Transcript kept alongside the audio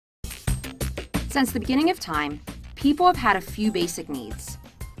Since the beginning of time, people have had a few basic needs: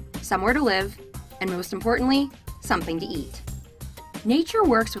 somewhere to live, and most importantly, something to eat. Nature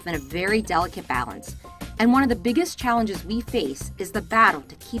works within a very delicate balance, and one of the biggest challenges we face is the battle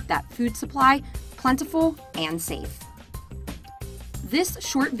to keep that food supply plentiful and safe. This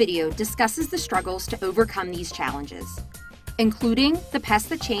short video discusses the struggles to overcome these challenges, including the pests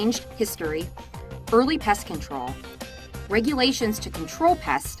that changed history, early pest control, regulations to control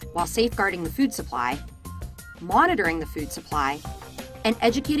pests while safeguarding the food supply, monitoring the food supply, and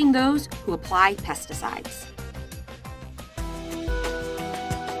educating those who apply pesticides.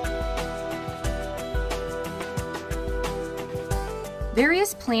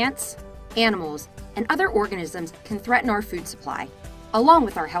 Various plants, animals, and other organisms can threaten our food supply, along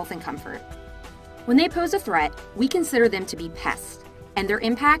with our health and comfort. When they pose a threat, we consider them to be pests, and their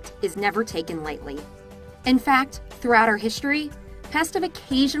impact is never taken lightly. In fact, throughout our history, pests have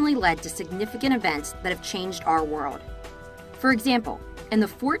occasionally led to significant events that have changed our world. For example, in the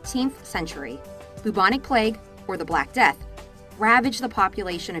 14th century, bubonic plague, or the Black Death, ravaged the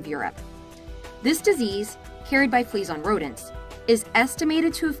population of Europe. This disease, carried by fleas on rodents, is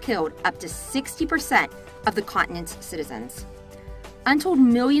estimated to have killed up to 60% of the continent's citizens. Untold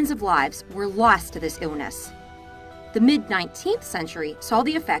millions of lives were lost to this illness. The mid-19th century saw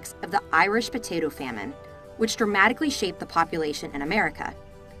the effects of the Irish potato famine, which dramatically shaped the population in America.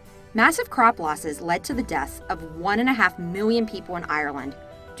 Massive crop losses led to the deaths of 1.5 million people in Ireland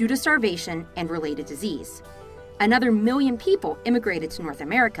due to starvation and related disease. Another million people immigrated to North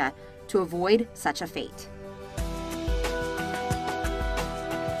America to avoid such a fate.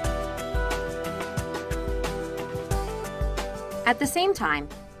 At the same time,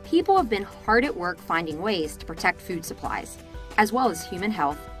 people have been hard at work finding ways to protect food supplies, as well as human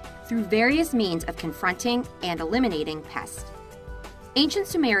health, through various means of confronting and eliminating pests. Ancient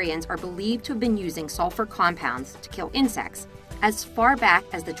Sumerians are believed to have been using sulfur compounds to kill insects as far back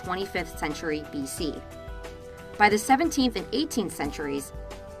as the 25th century BC. By the 17th and 18th centuries,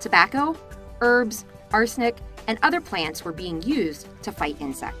 tobacco, herbs, arsenic, and other plants were being used to fight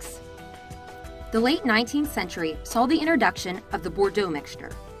insects. The late 19th century saw the introduction of the Bordeaux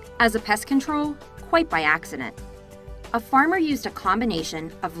mixture as a pest control quite by accident. A farmer used a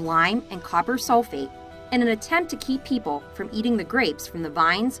combination of lime and copper sulfate in an attempt to keep people from eating the grapes from the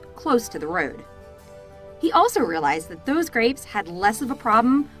vines close to the road. He also realized that those grapes had less of a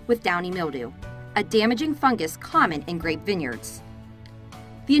problem with downy mildew, a damaging fungus common in grape vineyards.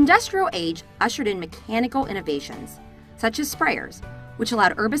 The industrial age ushered in mechanical innovations, such as sprayers, which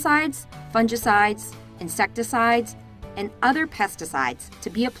allowed herbicides, fungicides, insecticides, and other pesticides to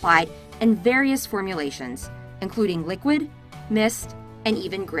be applied in various formulations, including liquid, mist, and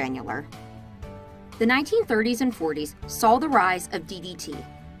even granular. The 1930s and 40s saw the rise of DDT,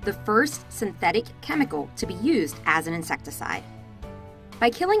 the first synthetic chemical to be used as an insecticide.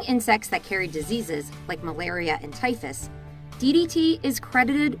 By killing insects that carried diseases like malaria and typhus, DDT is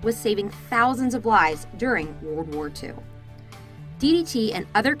credited with saving thousands of lives during World War II. DDT and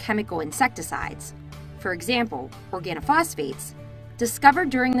other chemical insecticides, for example, organophosphates, discovered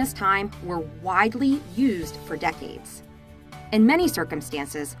during this time were widely used for decades. In many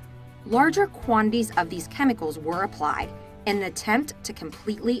circumstances, larger quantities of these chemicals were applied in an attempt to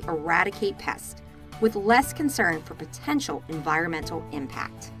completely eradicate pests, with less concern for potential environmental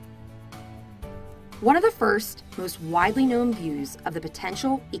impact. One of the first, most widely known views of the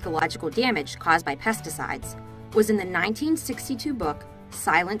potential ecological damage caused by pesticides was in the 1962 book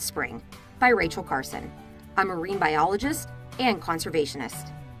Silent Spring by Rachel Carson, a marine biologist and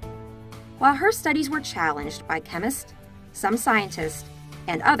conservationist. While her studies were challenged by chemists, some scientists,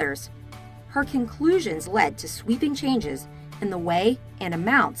 and others, her conclusions led to sweeping changes in the way and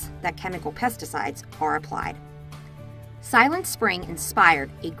amounts that chemical pesticides are applied. Silent Spring inspired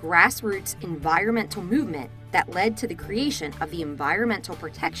a grassroots environmental movement that led to the creation of the Environmental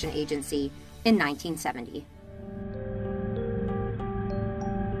Protection Agency in 1970.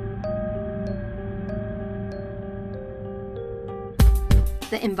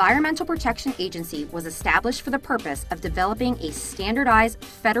 The Environmental Protection Agency was established for the purpose of developing a standardized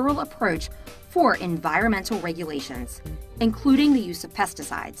federal approach for environmental regulations, including the use of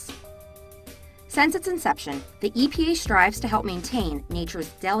pesticides. Since its inception, the EPA strives to help maintain nature's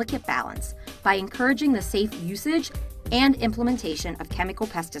delicate balance by encouraging the safe usage and implementation of chemical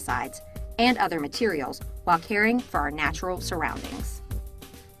pesticides and other materials while caring for our natural surroundings.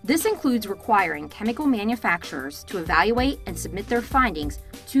 This includes requiring chemical manufacturers to evaluate and submit their findings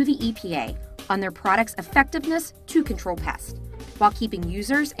to the EPA on their products' effectiveness to control pests, while keeping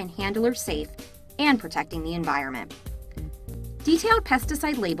users and handlers safe and protecting the environment. Detailed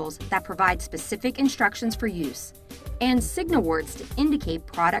pesticide labels that provide specific instructions for use and signal words to indicate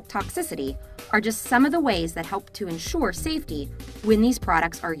product toxicity are just some of the ways that help to ensure safety when these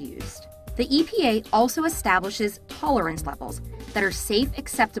products are used. The EPA also establishes tolerance levels that are safe,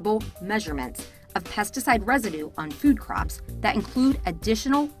 acceptable measurements of pesticide residue on food crops that include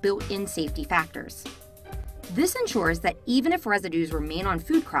additional built-in safety factors. This ensures that even if residues remain on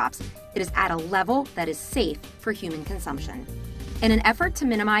food crops, it is at a level that is safe for human consumption. In an effort to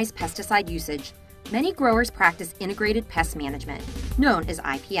minimize pesticide usage, many growers practice integrated pest management, known as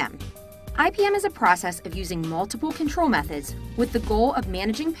IPM. IPM is a process of using multiple control methods with the goal of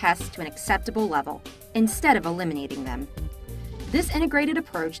managing pests to an acceptable level, instead of eliminating them. This integrated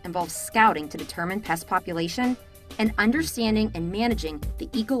approach involves scouting to determine pest population and understanding and managing the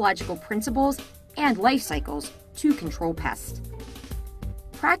ecological principles and life cycles to control pests.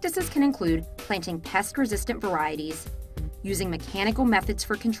 Practices can include planting pest-resistant varieties, using mechanical methods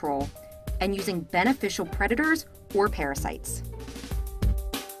for control, and using beneficial predators or parasites.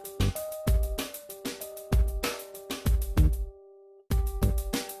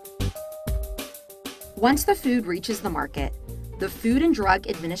 Once the food reaches the market, the Food and Drug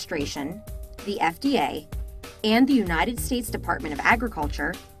Administration, the FDA, and the United States Department of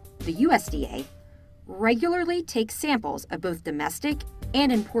Agriculture, the USDA, regularly take samples of both domestic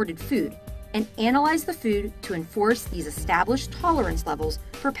and imported food and analyze the food to enforce these established tolerance levels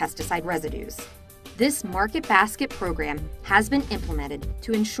for pesticide residues. This market basket program has been implemented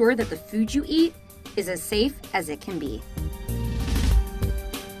to ensure that the food you eat is as safe as it can be.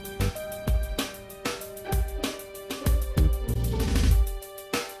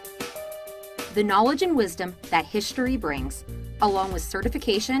 The knowledge and wisdom that history brings, along with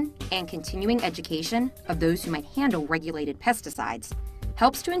certification and continuing education of those who might handle regulated pesticides,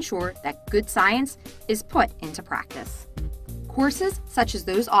 helps to ensure that good science is put into practice. Courses such as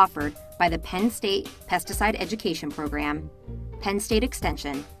those offered by the Penn State Pesticide Education Program, Penn State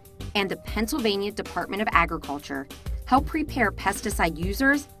Extension, and the Pennsylvania Department of Agriculture help prepare pesticide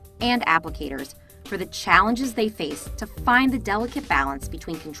users and applicators for the challenges they face to find the delicate balance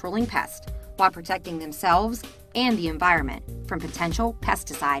between controlling pests while protecting themselves and the environment from potential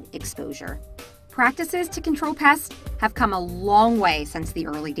pesticide exposure. Practices to control pests have come a long way since the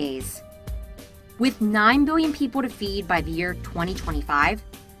early days. With 9 billion people to feed by the year 2025,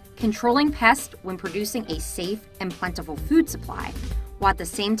 controlling pests when producing a safe and plentiful food supply, while at the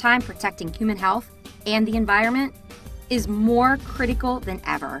same time protecting human health and the environment, is more critical than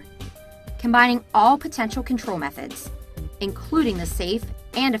ever. Combining all potential control methods, including the safe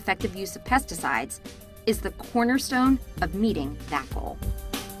and effective use of pesticides, is the cornerstone of meeting that goal.